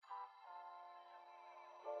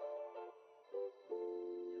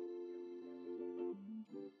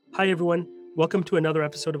Hi, everyone. Welcome to another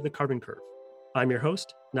episode of The Carbon Curve. I'm your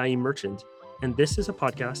host, Naeem Merchant, and this is a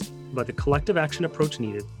podcast about the collective action approach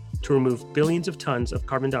needed to remove billions of tons of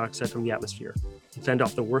carbon dioxide from the atmosphere and fend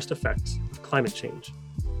off the worst effects of climate change.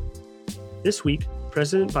 This week,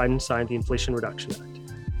 President Biden signed the Inflation Reduction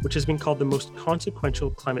Act, which has been called the most consequential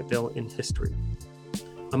climate bill in history.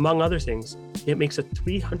 Among other things, it makes a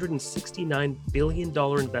 $369 billion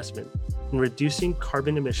investment in reducing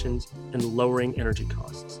carbon emissions and lowering energy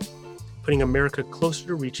costs, putting America closer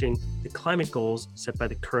to reaching the climate goals set by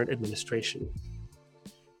the current administration.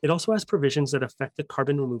 It also has provisions that affect the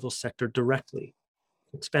carbon removal sector directly,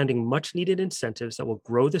 expanding much-needed incentives that will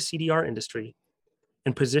grow the CDR industry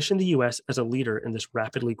and position the U.S. as a leader in this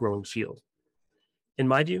rapidly growing field. In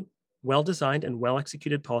my view, well-designed and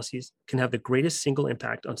well-executed policies can have the greatest single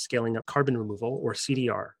impact on scaling up carbon removal, or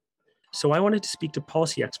CDR. So I wanted to speak to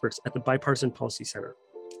policy experts at the Bipartisan Policy Center,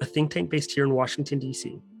 a think tank based here in Washington,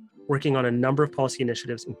 D.C., working on a number of policy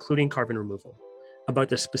initiatives, including carbon removal, about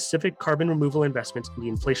the specific carbon removal investments in the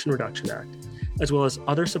Inflation Reduction Act, as well as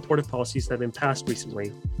other supportive policies that have been passed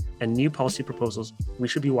recently and new policy proposals we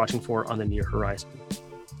should be watching for on the near horizon.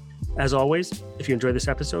 As always, if you enjoyed this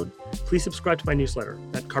episode, please subscribe to my newsletter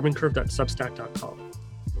at carboncurve.substack.com.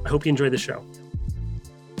 I hope you enjoy the show.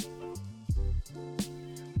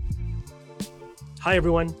 Hi,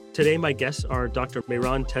 everyone. Today, my guests are Dr.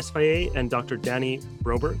 Mehran Tesfaye and Dr. Danny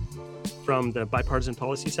Broberg from the Bipartisan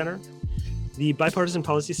Policy Center. The Bipartisan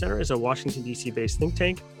Policy Center is a Washington, D.C.-based think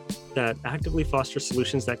tank that actively fosters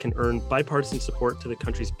solutions that can earn bipartisan support to the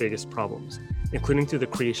country's biggest problems, including through the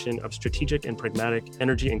creation of strategic and pragmatic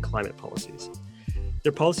energy and climate policies.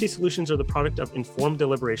 Their policy solutions are the product of informed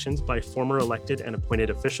deliberations by former elected and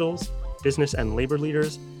appointed officials, business and labor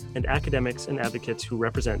leaders, and academics and advocates who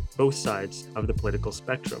represent both sides of the political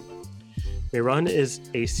spectrum. Mehran is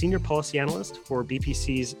a senior policy analyst for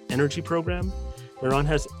BPC's energy program. Mehran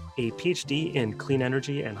has a PhD in clean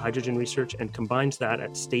energy and hydrogen research and combines that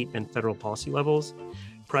at state and federal policy levels.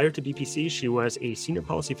 Prior to BPC, she was a senior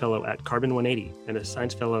policy fellow at Carbon 180 and a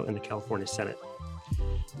science fellow in the California Senate.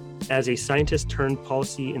 As a scientist turned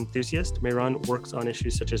policy enthusiast, Mehran works on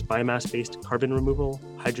issues such as biomass-based carbon removal,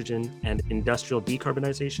 hydrogen, and industrial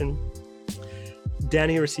decarbonization.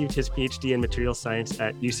 Danny received his PhD in materials science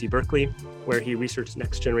at UC Berkeley, where he researched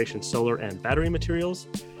next-generation solar and battery materials.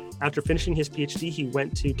 After finishing his PhD, he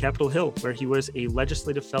went to Capitol Hill, where he was a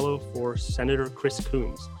legislative fellow for Senator Chris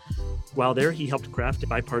Coons. While there, he helped craft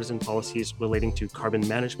bipartisan policies relating to carbon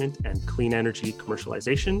management and clean energy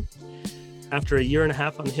commercialization. After a year and a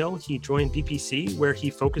half on the Hill, he joined BPC, where he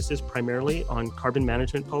focuses primarily on carbon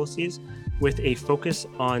management policies with a focus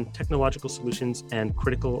on technological solutions and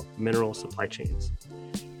critical mineral supply chains.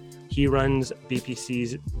 He runs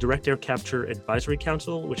BPC's Direct Air Capture Advisory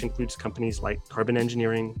Council, which includes companies like Carbon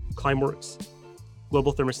Engineering, Climeworks,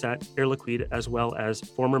 Global Thermostat, Air Liquide, as well as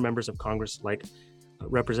former members of Congress like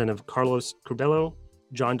Representative Carlos Curbelo,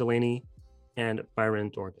 John Delaney, and Byron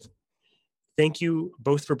Dorgan. Thank you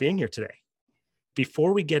both for being here today.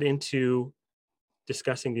 Before we get into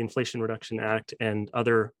discussing the Inflation Reduction Act and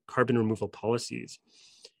other carbon removal policies,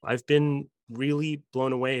 I've been really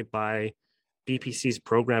blown away by BPC's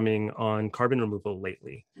programming on carbon removal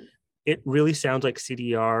lately. It really sounds like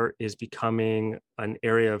CDR is becoming an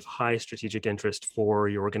area of high strategic interest for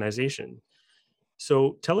your organization.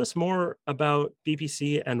 So tell us more about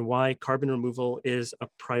BPC and why carbon removal is a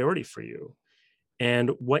priority for you, and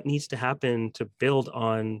what needs to happen to build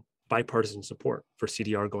on bipartisan support for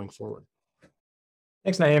CDR going forward.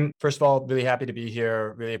 Thanks, Naeem. First of all, really happy to be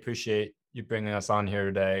here. Really appreciate you bringing us on here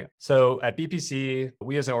today. So at BPC,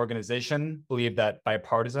 we as an organization believe that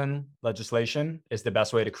bipartisan legislation is the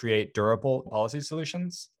best way to create durable policy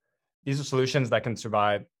solutions. These are solutions that can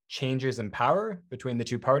survive changes in power between the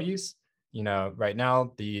two parties. Right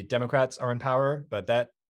now, the Democrats are in power, but that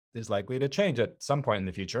is likely to change at some point in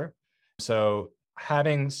the future. So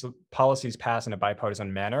having policies passed in a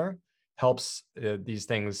bipartisan manner helps these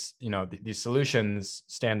things, these solutions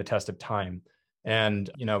stand the test of time. And,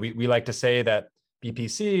 we like to say that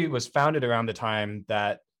BPC was founded around the time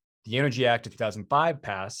that the Energy Act of 2005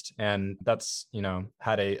 passed, and that's,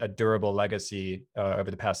 had a durable legacy over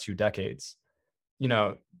the past 2 decades.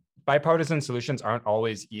 Bipartisan solutions aren't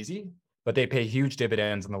always easy, but they pay huge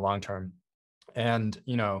dividends in the long term. And,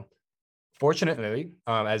 fortunately,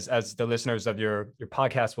 as the listeners of your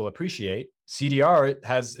podcast will appreciate, CDR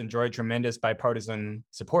has enjoyed tremendous bipartisan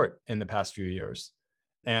support in the past few years.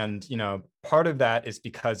 And, part of that is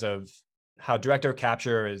because of how direct air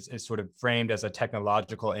capture is sort of framed as a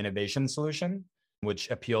technological innovation solution,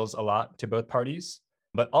 which appeals a lot to both parties.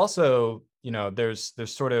 But also, there's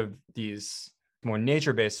sort of these more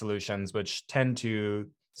nature-based solutions, which tend to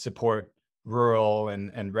support rural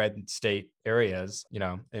and red state areas, in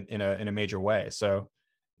a major way. So,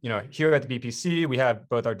 here at the BPC, we have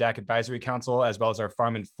both our DAC Advisory Council as well as our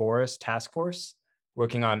Farm and Forest Task Force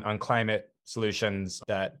working on climate solutions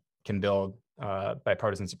that can build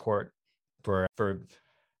bipartisan support for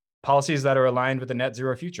policies that are aligned with the net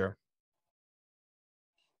zero future.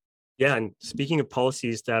 Yeah, and speaking of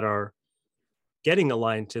policies that are getting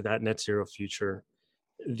aligned to that net zero future,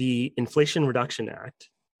 the Inflation Reduction Act,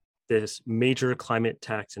 this major climate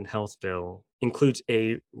tax and health bill, includes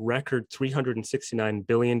a record $369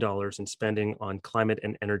 billion in spending on climate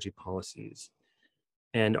and energy policies,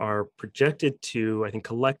 and are projected to, I think,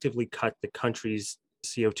 collectively cut the country's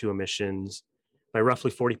CO2 emissions by roughly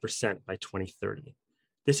 40% by 2030.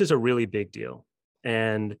 This is a really big deal,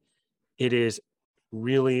 and it is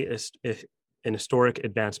really an historic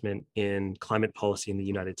advancement in climate policy in the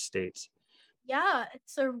United States. Yeah,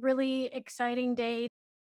 it's a really exciting day.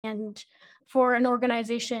 And for an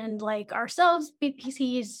organization like ourselves,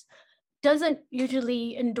 BPCs doesn't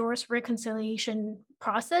usually endorse reconciliation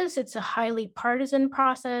process. It's a highly partisan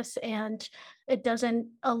process, and it doesn't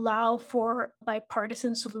allow for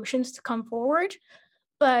bipartisan solutions to come forward.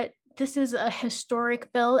 But this is a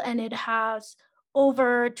historic bill, and it has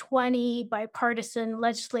over 20 bipartisan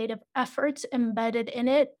legislative efforts embedded in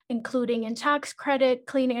it, including in tax credit,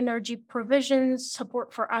 clean energy provisions,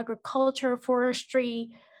 support for agriculture, forestry,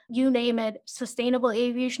 you name it, sustainable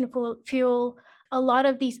aviation fuel. A lot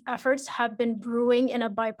of these efforts have been brewing in a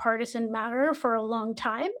bipartisan manner for a long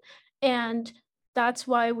time. And that's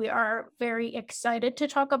why we are very excited to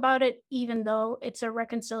talk about it, even though it's a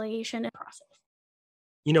reconciliation process.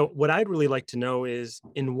 What I'd really like to know is,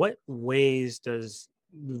 in what ways does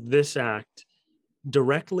this act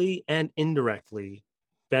directly and indirectly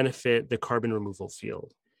benefit the carbon removal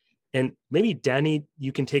field? And maybe, Danny,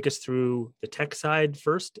 you can take us through the tech side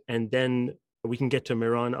first, and then we can get to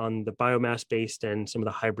Mehran on the biomass-based and some of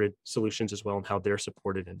the hybrid solutions as well, and how they're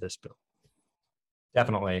supported in this bill.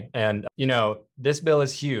 Definitely. And, this bill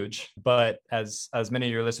is huge, but as many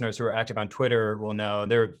of your listeners who are active on Twitter will know,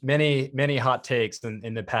 there are many, many hot takes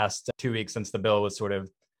in the past 2 weeks since the bill was sort of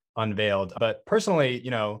unveiled. But personally,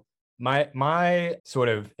 my sort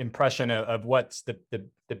of impression of what's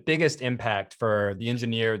the biggest impact for the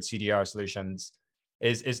engineered CDR solutions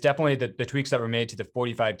is definitely the tweaks that were made to the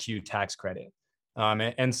 45Q tax credit.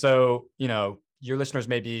 And so, your listeners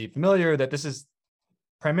may be familiar that this is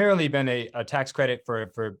primarily been a tax credit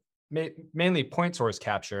for mainly point source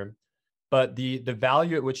capture, but the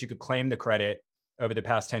value at which you could claim the credit over the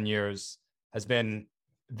past 10 years has been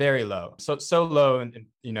very low. So low,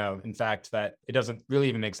 in fact, that it doesn't really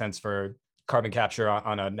even make sense for carbon capture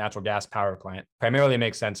on a natural gas power plant. Primarily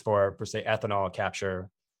makes sense for say, ethanol capture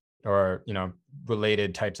or,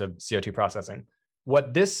 related types of CO2 processing.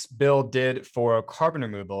 What this bill did for carbon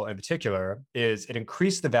removal in particular is it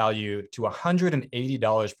increased the value to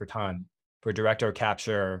 $180 per ton for direct air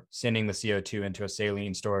capture, sending the CO2 into a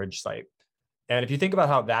saline storage site. And if you think about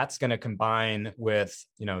how that's going to combine with,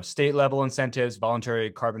 state level incentives,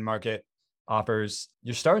 voluntary carbon market offers,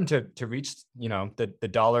 you're starting to reach, the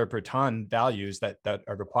dollar per ton values that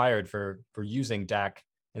are required for using DAC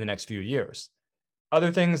in the next few years.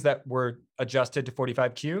 Other things that were adjusted to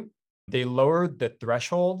 45Q, they lowered the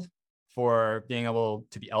threshold for being able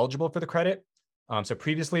to be eligible for the credit. So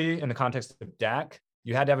previously, in the context of DAC,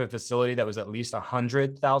 you had to have a facility that was at least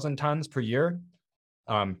 100,000 tons per year.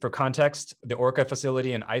 For context, the Orca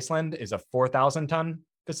facility in Iceland is a 4,000 ton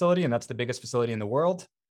facility, and that's the biggest facility in the world.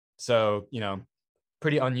 So,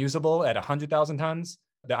 pretty unusable at 100,000 tons.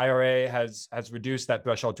 The IRA has reduced that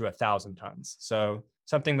threshold to 1,000 tons. So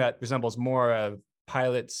something that resembles more of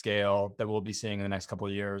pilot scale that we'll be seeing in the next couple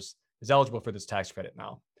of years is eligible for this tax credit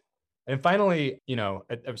now. And finally,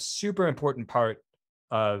 a super important part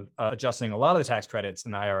of adjusting a lot of the tax credits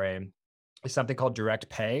in the IRA is something called direct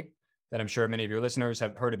pay that I'm sure many of your listeners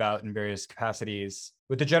have heard about in various capacities,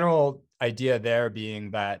 with the general idea there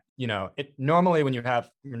being that, normally when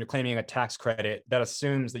you're claiming a tax credit, that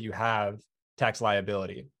assumes that you have tax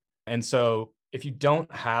liability. And so if you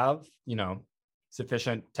don't have,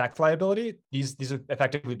 sufficient tax liability, these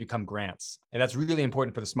effectively become grants. And that's really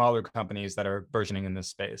important for the smaller companies that are burgeoning in this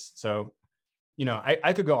space. So,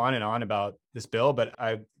 I could go on and on about this bill, but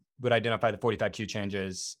I would identify the 45Q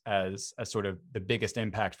changes as sort of the biggest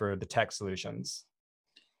impact for the tech solutions.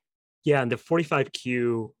 Yeah, and the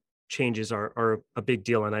 45Q changes are a big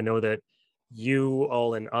deal. And I know that you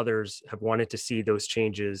all and others have wanted to see those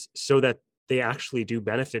changes so that they actually do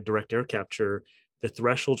benefit direct air capture. The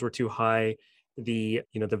thresholds were too high. The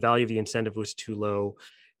value of the incentive was too low.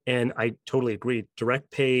 And I totally agree.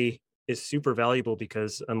 Direct pay is super valuable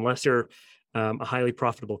because unless you're a highly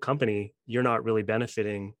profitable company, you're not really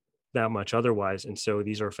benefiting that much otherwise. And so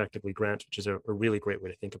these are effectively grants, which is a really great way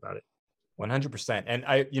to think about it. 100%.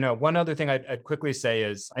 And one other thing I'd quickly say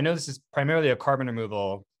is I know this is primarily a carbon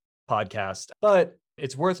removal podcast, but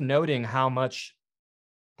it's worth noting how much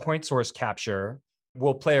point source capture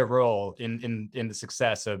will play a role in the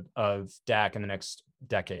success of DAC in the next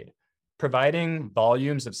decade. Providing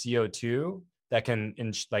volumes of CO2 that can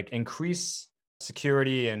increase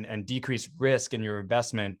security and decrease risk in your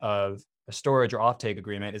investment of a storage or offtake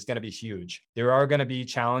agreement is going to be huge. There are going to be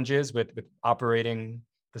challenges with operating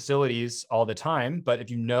facilities all the time, but if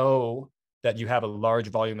you know that you have a large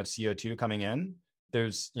volume of CO2 coming in,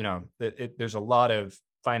 there's a lot of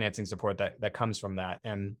financing support that comes from that.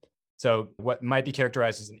 And so what might be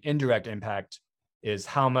characterized as an indirect impact is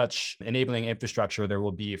how much enabling infrastructure there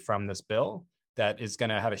will be from this bill that is going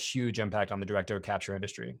to have a huge impact on the direct air capture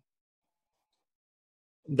industry.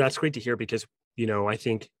 That's great to hear because, I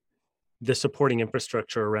think the supporting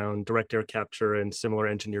infrastructure around direct air capture and similar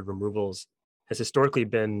engineered removals has historically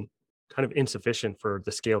been kind of insufficient for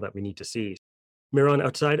the scale that we need to see. Mehran,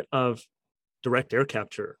 outside of direct air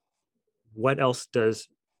capture, what else does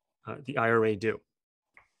the IRA do?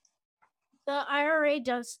 The IRA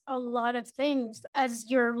does a lot of things. As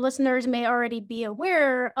your listeners may already be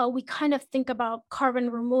aware, we kind of think about carbon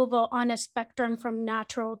removal on a spectrum from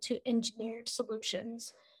natural to engineered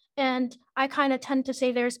solutions. And I kind of tend to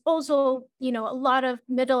say there's also, a lot of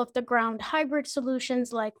middle of the ground hybrid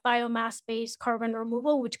solutions like biomass-based carbon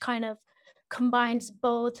removal, which kind of combines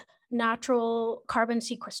both natural carbon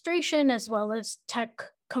sequestration as well as tech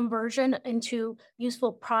conversion into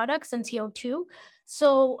useful products and CO2.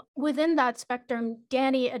 So within that spectrum,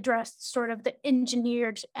 Danny addressed sort of the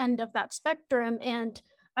engineered end of that spectrum. And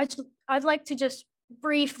I'd like to just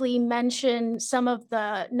briefly mention some of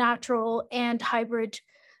the natural and hybrid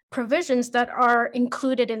provisions that are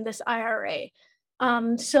included in this IRA.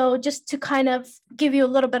 So just to kind of give you a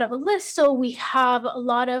little bit of a list, so we have a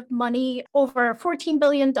lot of money, over $14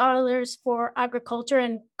 billion for agriculture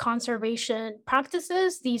and conservation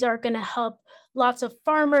practices. These are going to help lots of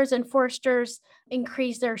farmers and foresters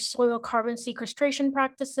increase their soil carbon sequestration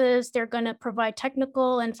practices. They're going to provide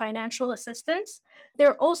technical and financial assistance.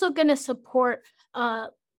 They're also going to support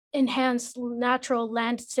enhanced natural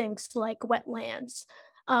land sinks like wetlands.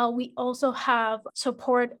 We also have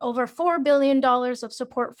support over $4 billion of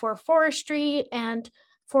support for forestry and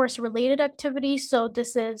forest-related activities. So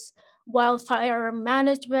this is wildfire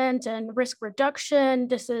management and risk reduction.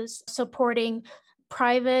 This is supporting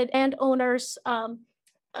private landowners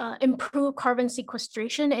improve carbon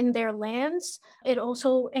sequestration in their lands. It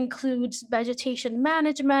also includes vegetation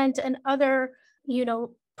management and other,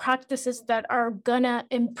 practices that are gonna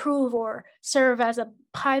improve or serve as a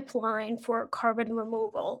pipeline for carbon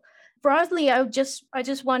removal. Broadly, I just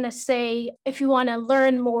want to say, if you want to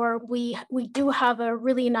learn more, we do have a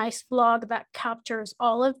really nice blog that captures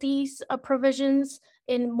all of these provisions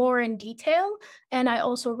in detail. And I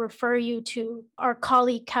also refer you to our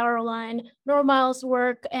colleague Caroline Normal's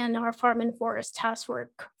work and our Farm and Forest task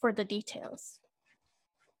work for the details.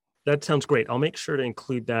 That sounds great. I'll make sure to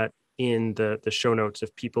include that in the show notes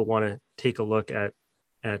if people want to take a look at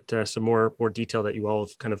some more detail that you all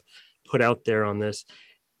have kind of put out there on this.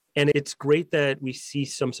 And it's great that we see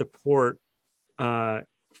some support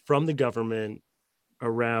from the government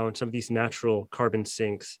around some of these natural carbon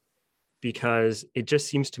sinks, because it just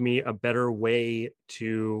seems to me a better way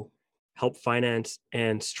to help finance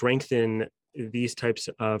and strengthen these types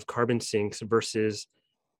of carbon sinks versus,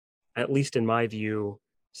 at least in my view,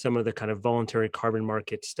 some of the kind of voluntary carbon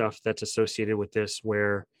market stuff that's associated with this,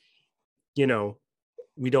 where,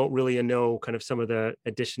 we don't really know kind of some of the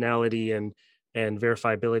additionality and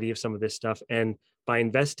verifiability of some of this stuff. And by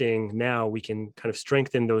investing now, we can kind of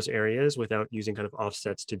strengthen those areas without using kind of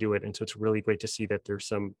offsets to do it. And so it's really great to see that there's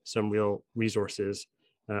some real resources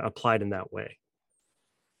applied in that way.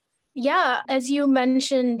 Yeah, as you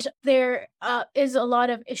mentioned, there is a lot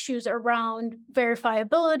of issues around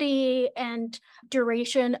verifiability and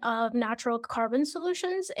duration of natural carbon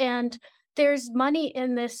solutions. And there's money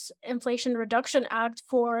in this Inflation Reduction Act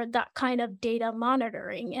for that kind of data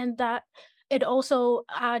monitoring, and that it also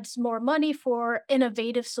adds more money for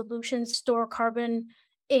innovative solutions, store carbon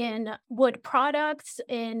in wood products,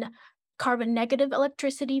 in carbon negative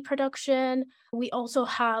electricity production. We also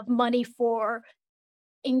have money for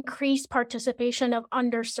increased participation of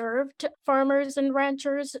underserved farmers and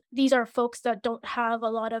ranchers. These are folks that don't have a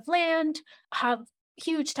lot of land, have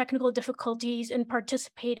huge technical difficulties in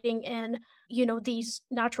participating in, these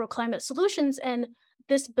natural climate solutions. And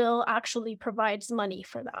this bill actually provides money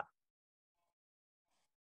for that.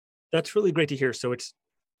 That's really great to hear. So it's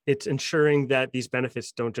ensuring that these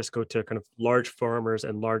benefits don't just go to kind of large farmers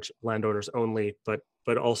and large landowners only,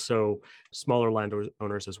 but also smaller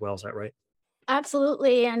landowners as well. Is that right?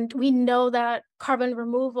 Absolutely. And we know that carbon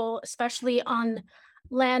removal, especially on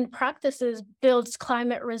land practices, builds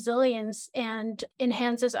climate resilience and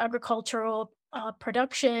enhances agricultural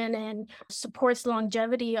production and supports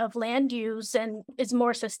longevity of land use and is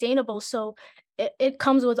more sustainable. So it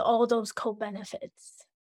comes with all those co-benefits.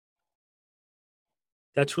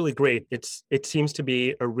 That's really great. It seems to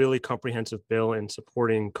be a really comprehensive bill in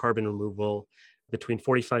supporting carbon removal between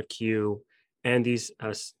 45Q and these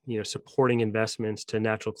supporting investments to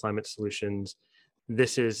natural climate solutions.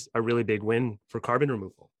 This is a really big win for carbon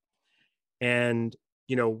removal. And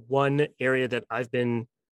one area that I've been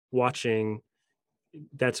watching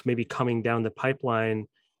that's maybe coming down the pipeline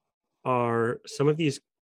are some of these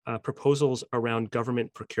proposals around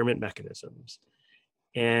government procurement mechanisms.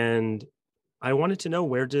 And I wanted to know,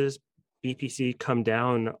 where does BPC come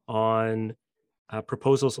down on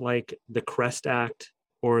proposals like the CREST Act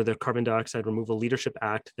or the Carbon Dioxide Removal Leadership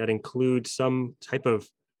Act that include some type of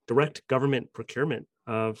direct government procurement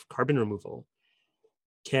of carbon removal?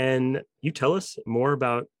 Can you tell us more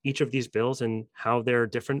about each of these bills and how they're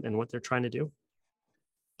different and what they're trying to do?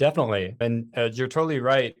 Definitely. And you're totally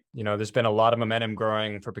right. There's been a lot of momentum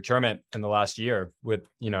growing for procurement in the last year with,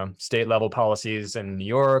 state level policies in New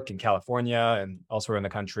York and California and elsewhere in the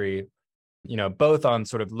country, both on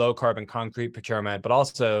sort of low carbon concrete procurement, but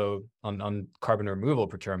also on carbon removal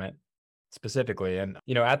procurement specifically. And,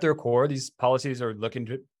 at their core, these policies are looking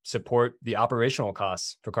to support the operational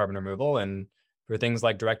costs for carbon removal. And for things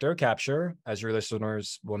like direct air capture, as your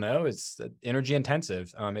listeners will know, it's energy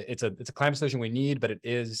intensive. It's a climate solution we need, but it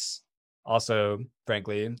is also,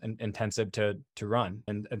 frankly, intensive to run.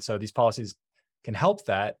 And so these policies can help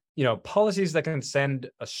that. Policies that can send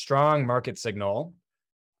a strong market signal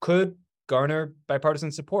could garner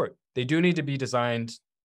bipartisan support. They do need to be designed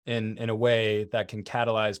in a way that can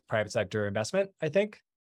catalyze private sector investment, I think.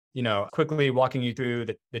 Quickly walking you through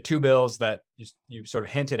the two bills that you sort of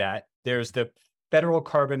hinted at. There's the Federal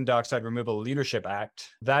Carbon Dioxide Removal Leadership Act.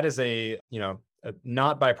 That is a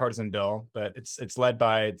not bipartisan bill, but it's led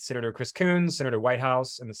by Senator Chris Coons, Senator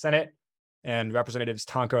Whitehouse in the Senate, and Representatives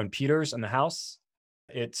Tonko and Peters in the House.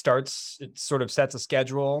 It sort of sets a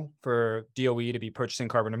schedule for DOE to be purchasing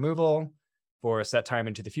carbon removal for a set time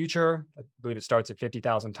into the future. I believe it starts at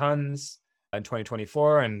 50,000 tons in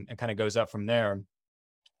 2024 and kind of goes up from there.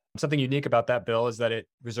 Something unique about that bill is that it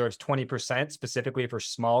reserves 20% specifically for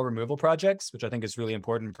small removal projects, which I think is really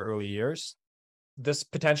important for early years. This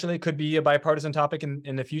potentially could be a bipartisan topic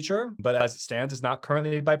in the future, but as it stands, it's not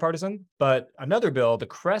currently bipartisan. But another bill, the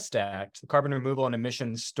CREST Act, the Carbon Removal and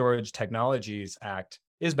Emissions Storage Technologies Act,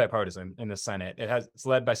 is bipartisan in the Senate. It's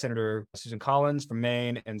led by Senator Susan Collins from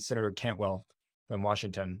Maine and Senator Cantwell from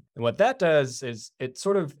Washington. And what that does is it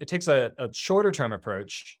takes a shorter term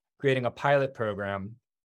approach, creating a pilot program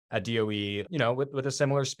at DOE, with a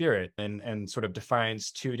similar spirit and sort of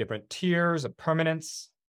defines two different tiers of permanence.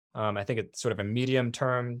 I think it's sort of a medium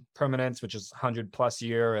term permanence, which is 100+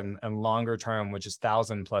 year, and longer term, which is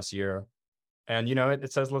 1,000+ year. And,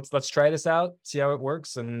 it says, let's try this out, see how it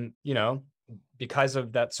works. And, because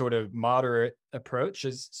of that sort of moderate approach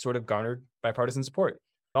is sort of garnered bipartisan support.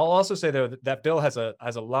 I'll also say, though, that bill has a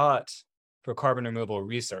lot for carbon removal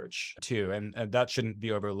research too, and that shouldn't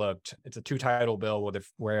be overlooked. It's a two-title bill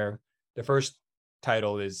where the first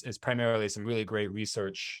title is primarily some really great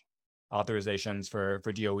research authorizations for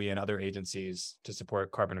DOE and other agencies to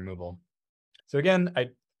support carbon removal. So again,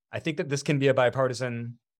 I think that this can be a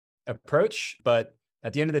bipartisan approach, but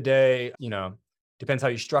at the end of the day, depends how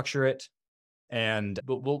you structure it, and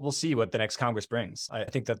we'll see what the next Congress brings. I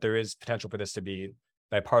think that there is potential for this to be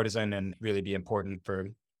bipartisan and really be important for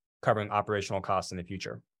covering operational costs in the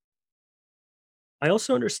future. I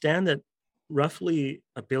also understand that roughly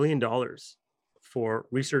 $1 billion for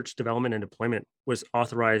research, development, and deployment was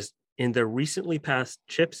authorized in the recently passed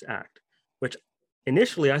CHIPS Act, which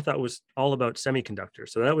initially I thought was all about semiconductors.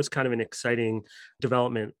 So that was kind of an exciting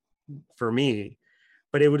development for me.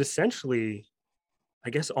 But it would essentially,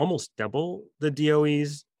 I guess, almost double the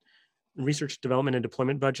DOE's research, development, and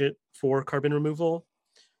deployment budget for carbon removal.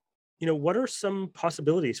 What are some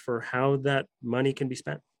possibilities for how that money can be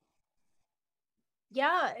spent?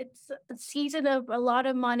 Yeah, it's a season of a lot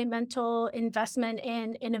of monumental investment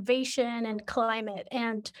in innovation and climate.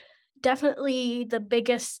 And definitely the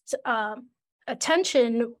biggest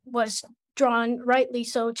attention was drawn, rightly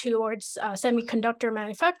so, towards semiconductor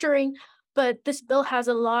manufacturing. But this bill has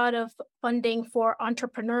a lot of funding for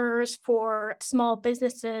entrepreneurs, for small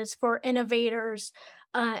businesses, for innovators.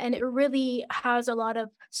 And it really has a lot of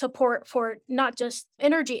support for not just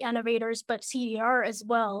energy innovators, but CDR as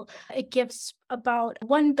well. It gives about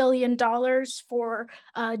 $1 billion for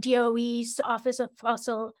DOE's Office of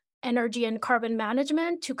Fossil Energy and Carbon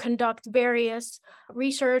Management to conduct various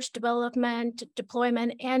research, development,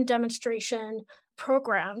 deployment, and demonstration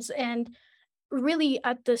programs. And really,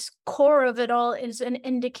 at this core of it all is an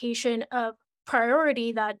indication of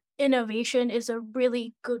priority that innovation is a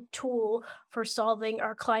really good tool for solving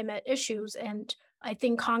our climate issues. And I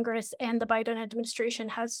think Congress and the Biden administration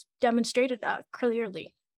has demonstrated that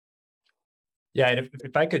clearly. Yeah, and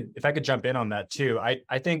if I could jump in on that too,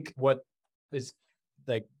 I think what is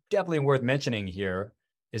like definitely worth mentioning here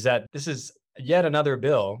is that this is yet another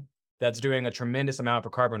bill that's doing a tremendous amount for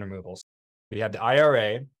carbon removals. We have the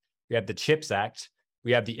IRA, we have the CHIPS Act,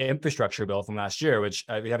 we have the infrastructure bill from last year, which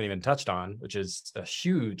we haven't even touched on, which is a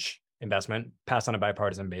huge investment passed on a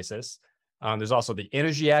bipartisan basis. There's also the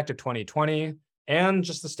Energy Act of 2020 and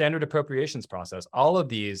just the standard appropriations process. All of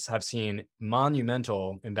these have seen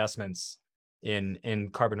monumental investments in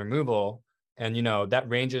carbon removal. And, that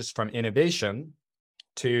ranges from innovation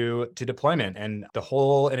to deployment. And the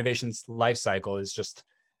whole innovations life cycle is just,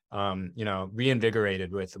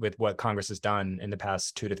 reinvigorated with what Congress has done in the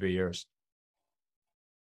past 2 to 3 years.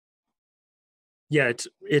 Yeah,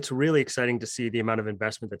 it's really exciting to see the amount of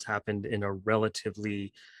investment that's happened in a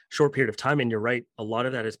relatively short period of time. And you're right, a lot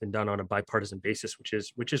of that has been done on a bipartisan basis,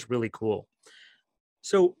 which is really cool.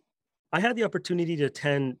 So I had the opportunity to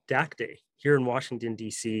attend DAC Day here in Washington,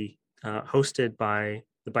 D.C., hosted by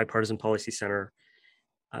the Bipartisan Policy Center,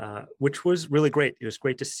 which was really great. It was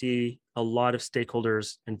great to see a lot of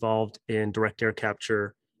stakeholders involved in direct air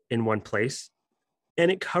capture in one place.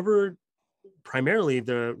 And it covered primarily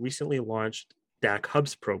the recently launched DAC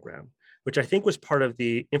Hubs program, which I think was part of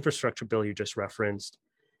the infrastructure bill you just referenced.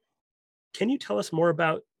 Can you tell us more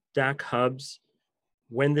about DAC Hubs,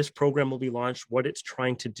 when this program will be launched, what it's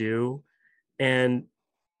trying to do, and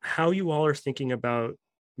how you all are thinking about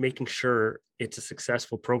making sure it's a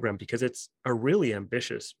successful program, because it's a really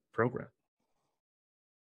ambitious program?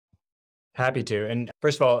 Happy to. And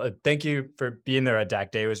first of all, thank you for being there at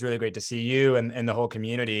DAC Day. It was really great to see you and the whole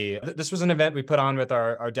community. This was an event we put on with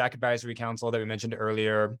our DAC Advisory Council that we mentioned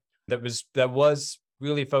earlier that was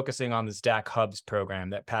really focusing on this DAC Hubs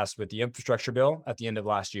program that passed with the infrastructure bill at the end of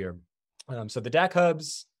last year. So the DAC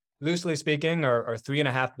Hubs, loosely speaking, are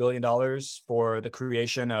 $3.5 billion for the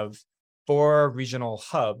creation of 4 regional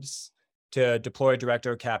hubs to deploy direct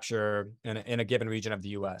air capture in a given region of the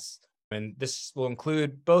US. And this will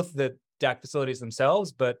include both the DAC facilities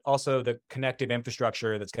themselves, but also the connective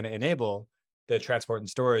infrastructure that's going to enable the transport and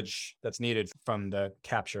storage that's needed from the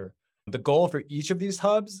capture. The goal for each of these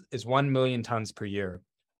hubs is 1 million tons per year,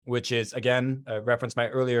 which is, again, reference my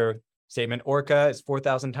earlier statement. Orca is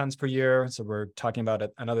 4,000 tons per year. So we're talking about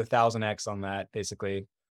another 1,000x on that, basically.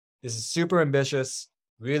 This is super ambitious,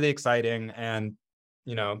 really exciting, and,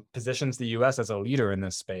 positions the US as a leader in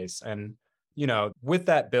this space. And with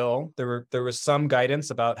that bill, there was some guidance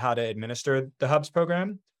about how to administer the Hubs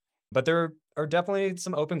program, but there are definitely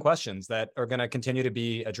some open questions that are going to continue to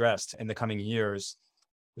be addressed in the coming years,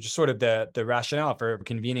 which is sort of the rationale for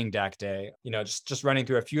convening DAC Day. Just running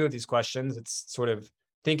through a few of these questions, it's sort of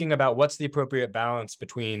thinking about what's the appropriate balance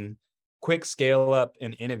between quick scale up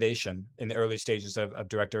and innovation in the early stages of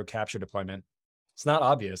direct air capture deployment. It's not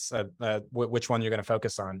obvious which one you're going to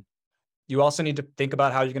focus on. You also need to think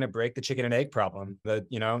about how you're going to break the chicken and egg problem. If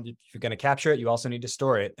you're going to capture it, you also need to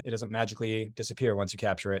store it. It doesn't magically disappear once you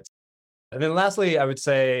capture it. And then lastly, I would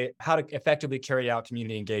say how to effectively carry out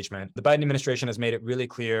community engagement. The Biden administration has made it really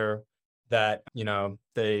clear that,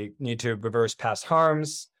 they need to reverse past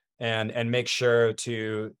harms and make sure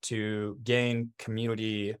to gain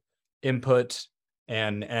community input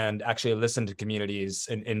and actually listen to communities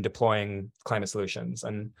in deploying climate solutions.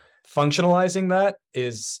 And functionalizing that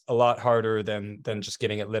is a lot harder than just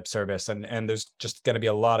giving it lip service. And there's just going to be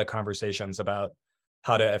a lot of conversations about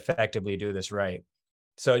how to effectively do this right.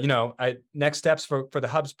 So, next steps for the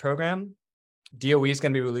Hubs program, DOE is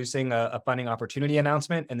going to be releasing a funding opportunity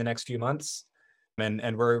announcement in the next few months.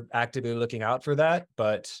 And we're actively looking out for that.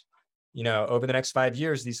 But, over the next 5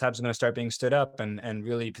 years, these hubs are going to start being stood up and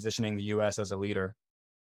really positioning the US as a leader.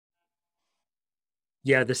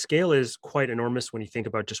 Yeah, the scale is quite enormous when you think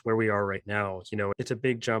about just where we are right now. It's a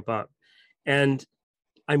big jump up. And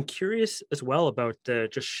I'm curious as well about the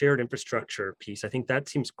just shared infrastructure piece. I think that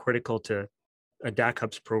seems critical to a DAC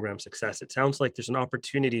Hubs program success. It sounds like there's an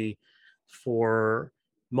opportunity for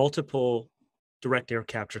multiple direct air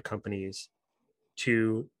capture companies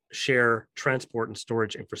to share transport and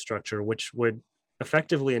storage infrastructure, which would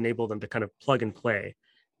effectively enable them to kind of plug and play.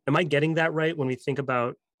 Am I getting that right when we think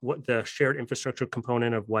about what the shared infrastructure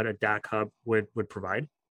component of what a DAC hub would provide?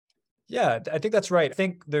 Yeah, I think that's right. I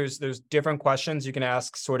think there's different questions you can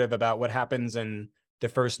ask sort of about what happens in the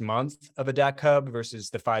first month of a DAC hub versus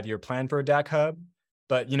the 5-year plan for a DAC hub.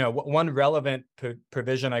 But one relevant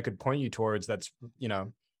provision I could point you towards that's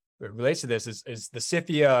relates to this is the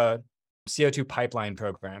CFIA CO2 pipeline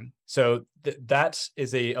program. So that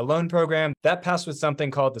is a loan program that passed with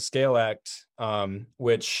something called the SCALE Act,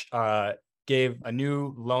 which gave a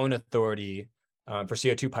new loan authority for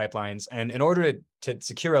CO2 pipelines. And in order to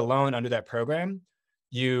secure a loan under that program,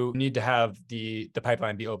 you need to have the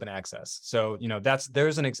pipeline be open access. So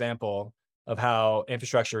there's an example of how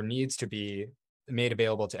infrastructure needs to be made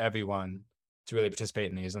available to everyone to really participate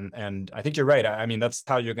in these. And I think you're right. I mean, that's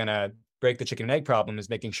how you're going to break the chicken and egg problem, is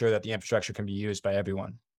making sure that the infrastructure can be used by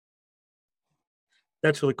everyone.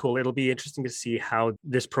 That's really cool. It'll be interesting to see how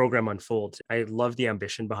this program unfolds. I love the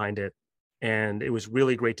ambition behind it. And it was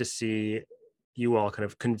really great to see you all kind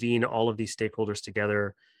of convene all of these stakeholders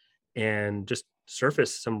together and just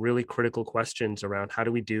surface some really critical questions around how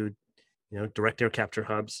do we do, direct air capture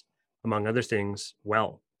hubs, among other things,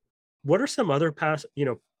 well. What are some other past,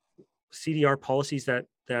 CDR policies that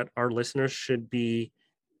our listeners should be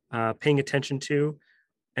paying attention to?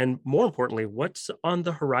 And more importantly, what's on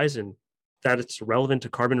the horizon that it's relevant to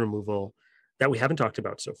carbon removal that we haven't talked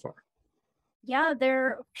about so far? Yeah, there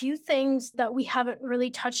are a few things that we haven't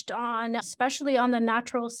really touched on, especially on the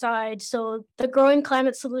natural side. So the Growing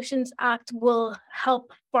Climate Solutions Act will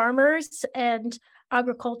help farmers and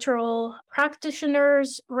agricultural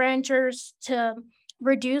practitioners, ranchers to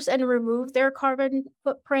reduce and remove their carbon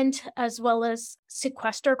footprint, as well as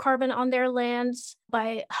sequester carbon on their lands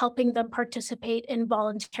by helping them participate in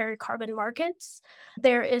voluntary carbon markets.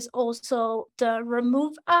 There is also the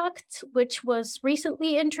Remove Act, which was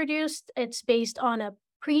recently introduced. It's based on a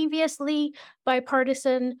previously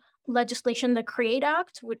bipartisan legislation, the CREATE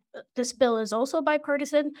Act. This bill is also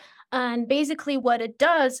bipartisan. And basically what it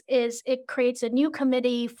does is it creates a new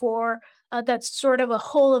committee for that's sort of a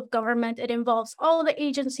whole of government. It involves all of the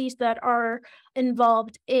agencies that are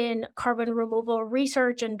involved in carbon removal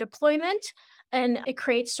research and deployment. And it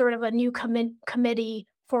creates sort of a new committee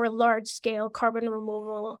for large scale carbon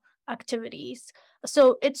removal activities.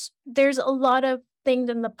 So there's a lot of things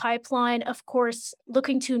in the pipeline. Of course,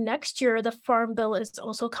 looking to next year, the Farm Bill is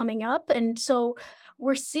also coming up. And so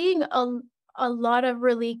we're seeing a lot of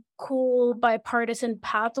really cool bipartisan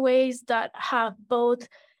pathways that have both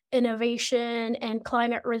innovation and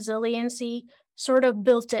climate resiliency sort of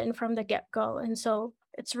built in from the get-go. And so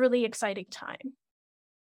it's really exciting time.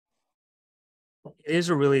 It is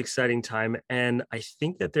a really exciting time. And I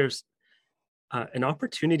think that there's an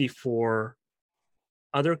opportunity for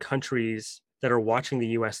other countries that are watching the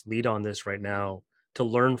US lead on this right now to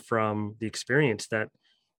learn from the experience that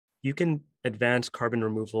you can advance carbon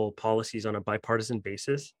removal policies on a bipartisan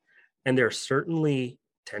basis. And there are certainly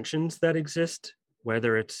tensions that exist,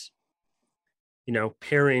 whether it's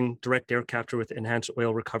pairing direct air capture with enhanced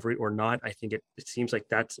oil recovery or not. I think it seems like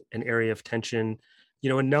that's an area of tension.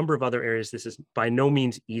 A number of other areas, this is by no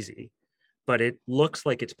means easy, but it looks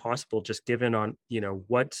like it's possible just given on,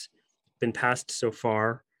 what's been passed so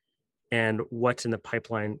far and what's in the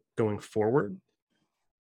pipeline going forward.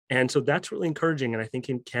 And so that's really encouraging. And I think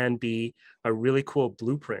it can be a really cool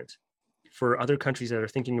blueprint for other countries that are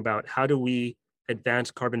thinking about how do we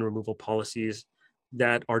advance carbon removal policies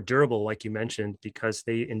that are durable, like you mentioned, because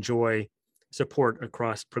they enjoy support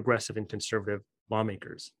across progressive and conservative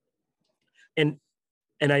lawmakers. And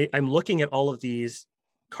I'm looking at all of these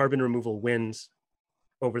carbon removal wins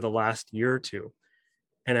over the last year or two,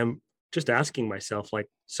 and I'm just asking myself,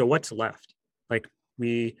 so what's left?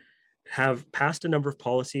 We have passed a number of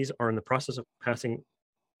policies, are in the process of passing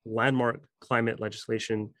landmark climate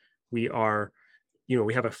legislation. We are,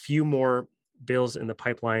 we have a few more bills in the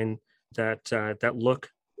pipeline that look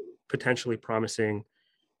potentially promising.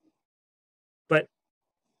 But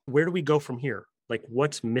where do we go from here?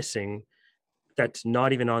 What's missing that's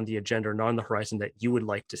not even on the agenda or not on the horizon that you would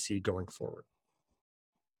like to see going forward?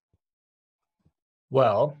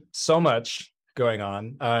 Well, so much going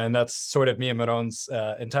on, and that's sort of me and Maron's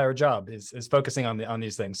entire job is focusing on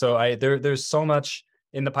these things. So there's so much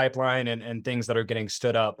in the pipeline and things that are getting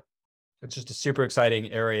stood up. It's just a super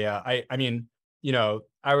exciting area. I mean,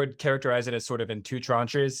 I would characterize it as sort of in two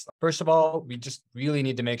tranches. First of all, we just really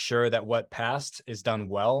need to make sure that what passed is done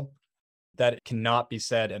well. That cannot be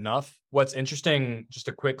said enough. What's interesting, just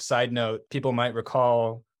a quick side note, people might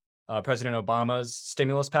recall President Obama's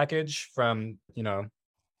stimulus package from,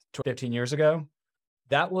 15 years ago.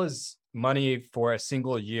 That was money for a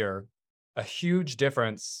single year, a huge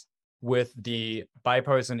difference with the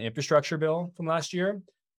bipartisan infrastructure bill from last year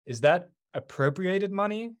is that appropriated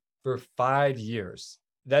money for 5 years.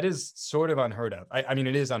 That is sort of unheard of. I mean,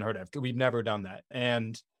 it is unheard of. We've never done that.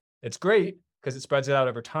 And it's great because it spreads it out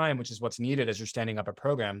over time, which is what's needed as you're standing up a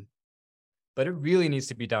program. But it really needs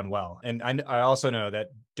to be done well. And I also know that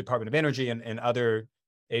Department of Energy and other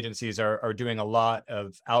agencies are doing a lot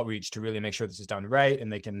of outreach to really make sure this is done right,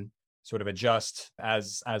 and they can sort of adjust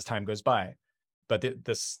as time goes by. But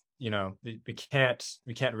we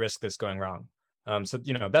can't risk this going wrong. So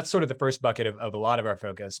that's sort of the first bucket of a lot of our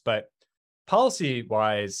focus. But policy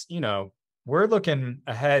wise, we're looking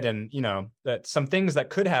ahead, and that some things that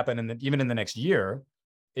could happen even in the next year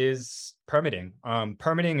is permitting.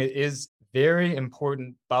 Permitting is very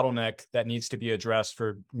important bottleneck that needs to be addressed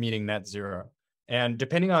for meeting net zero. And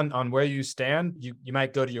depending on where you stand, you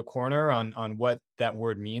might go to your corner on what that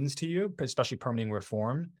word means to you, especially permitting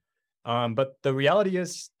reform. But the reality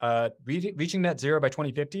is reaching net zero by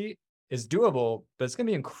 2050 is doable, but it's going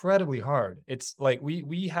to be incredibly hard. It's like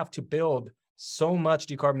we have to build so much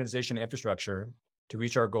decarbonization infrastructure to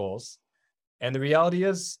reach our goals. And the reality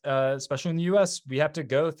is, especially in the US, we have to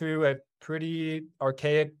go through a pretty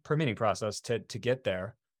archaic permitting process to get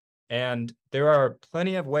there. And there are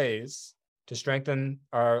plenty of ways to strengthen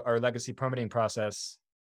our legacy permitting process,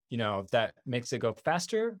 that makes it go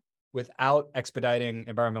faster without expediting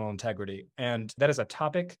environmental integrity. And that is a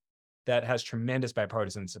topic that has tremendous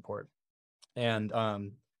bipartisan support. And,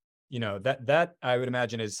 that I would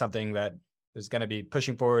imagine is something that is going to be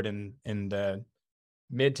pushing forward in the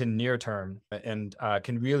mid to near term, and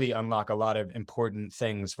can really unlock a lot of important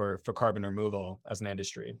things for carbon removal as an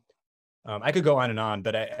industry. I could go on and on,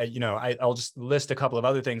 but I'll just list a couple of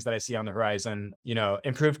other things that I see on the horizon.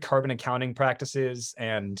 Improved carbon accounting practices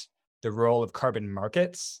and the role of carbon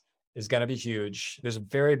markets is going to be huge. There's a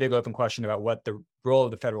very big open question about what the role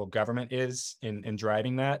of the federal government is in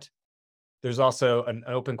driving that. There's also an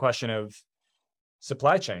open question of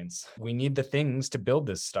supply chains. We need the things to build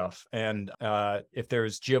this stuff. And if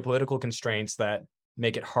there's geopolitical constraints that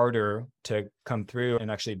make it harder to come through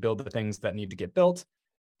and actually build the things that need to get built,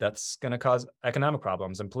 that's going to cause economic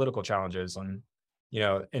problems and political challenges. And,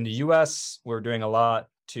 in the US, we're doing a lot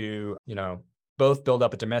to, both build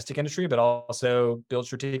up a domestic industry, but also build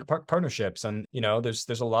strategic partnerships. And,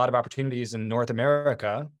 there's a lot of opportunities in North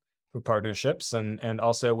America for partnerships and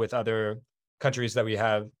also with other countries that we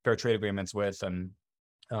have fair trade agreements with. And,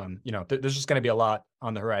 there's just going to be a lot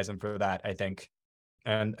on the horizon for that, I think.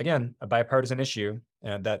 And again, a bipartisan issue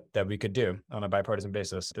that we could do on a bipartisan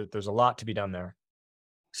basis. There's a lot to be done there.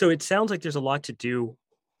 So it sounds like there's a lot to do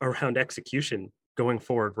around execution going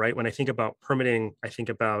forward, right? When I think about permitting, I think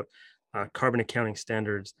about carbon accounting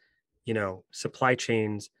standards, supply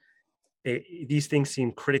chains. These things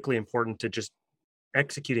seem critically important to just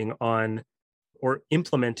executing on or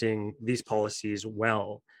implementing these policies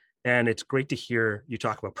well. And it's great to hear you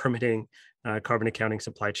talk about permitting, carbon accounting,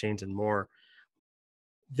 supply chains, and more.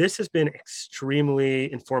 This has been extremely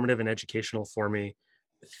informative and educational for me.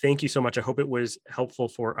 Thank you so much. I hope it was helpful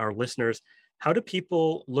for our listeners. How do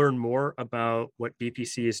people learn more about what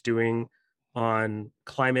BPC is doing on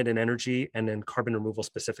climate and energy, and then carbon removal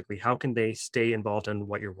specifically? How can they stay involved in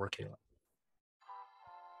what you're working on?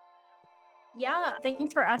 Yeah,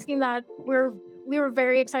 thanks for asking that. We were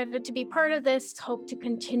very excited to be part of this. Hope to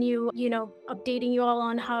continue, updating you all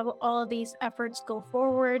on how all of these efforts go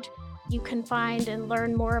forward. You can find and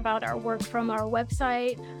learn more about our work from our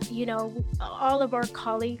website. All of our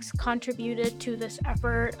colleagues contributed to this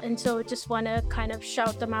effort, and so just want to kind of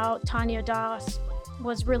shout them out. Tanya Das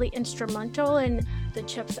was really instrumental in the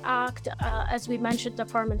CHIPS Act. As we mentioned, the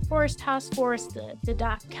Farm and Forest Task Force, the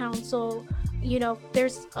DAC Council.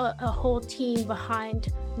 There's a whole team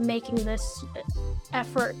behind making this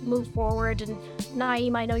effort move forward. And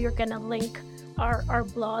Naeem, I know you're going to link our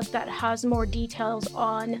blog that has more details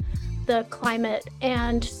on the climate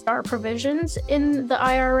and STAR provisions in the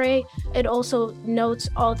IRA. It also notes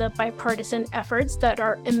all the bipartisan efforts that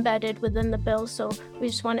are embedded within the bill. So we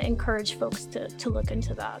just want to encourage folks to look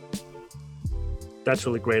into that. That's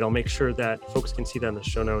really great. I'll make sure that folks can see that in the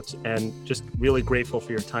show notes, and just really grateful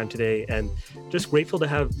for your time today, and just grateful to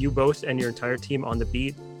have you both and your entire team on the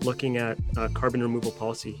beat looking at carbon removal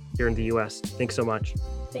policy here in the US. Thanks so much.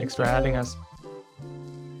 Thanks for having us.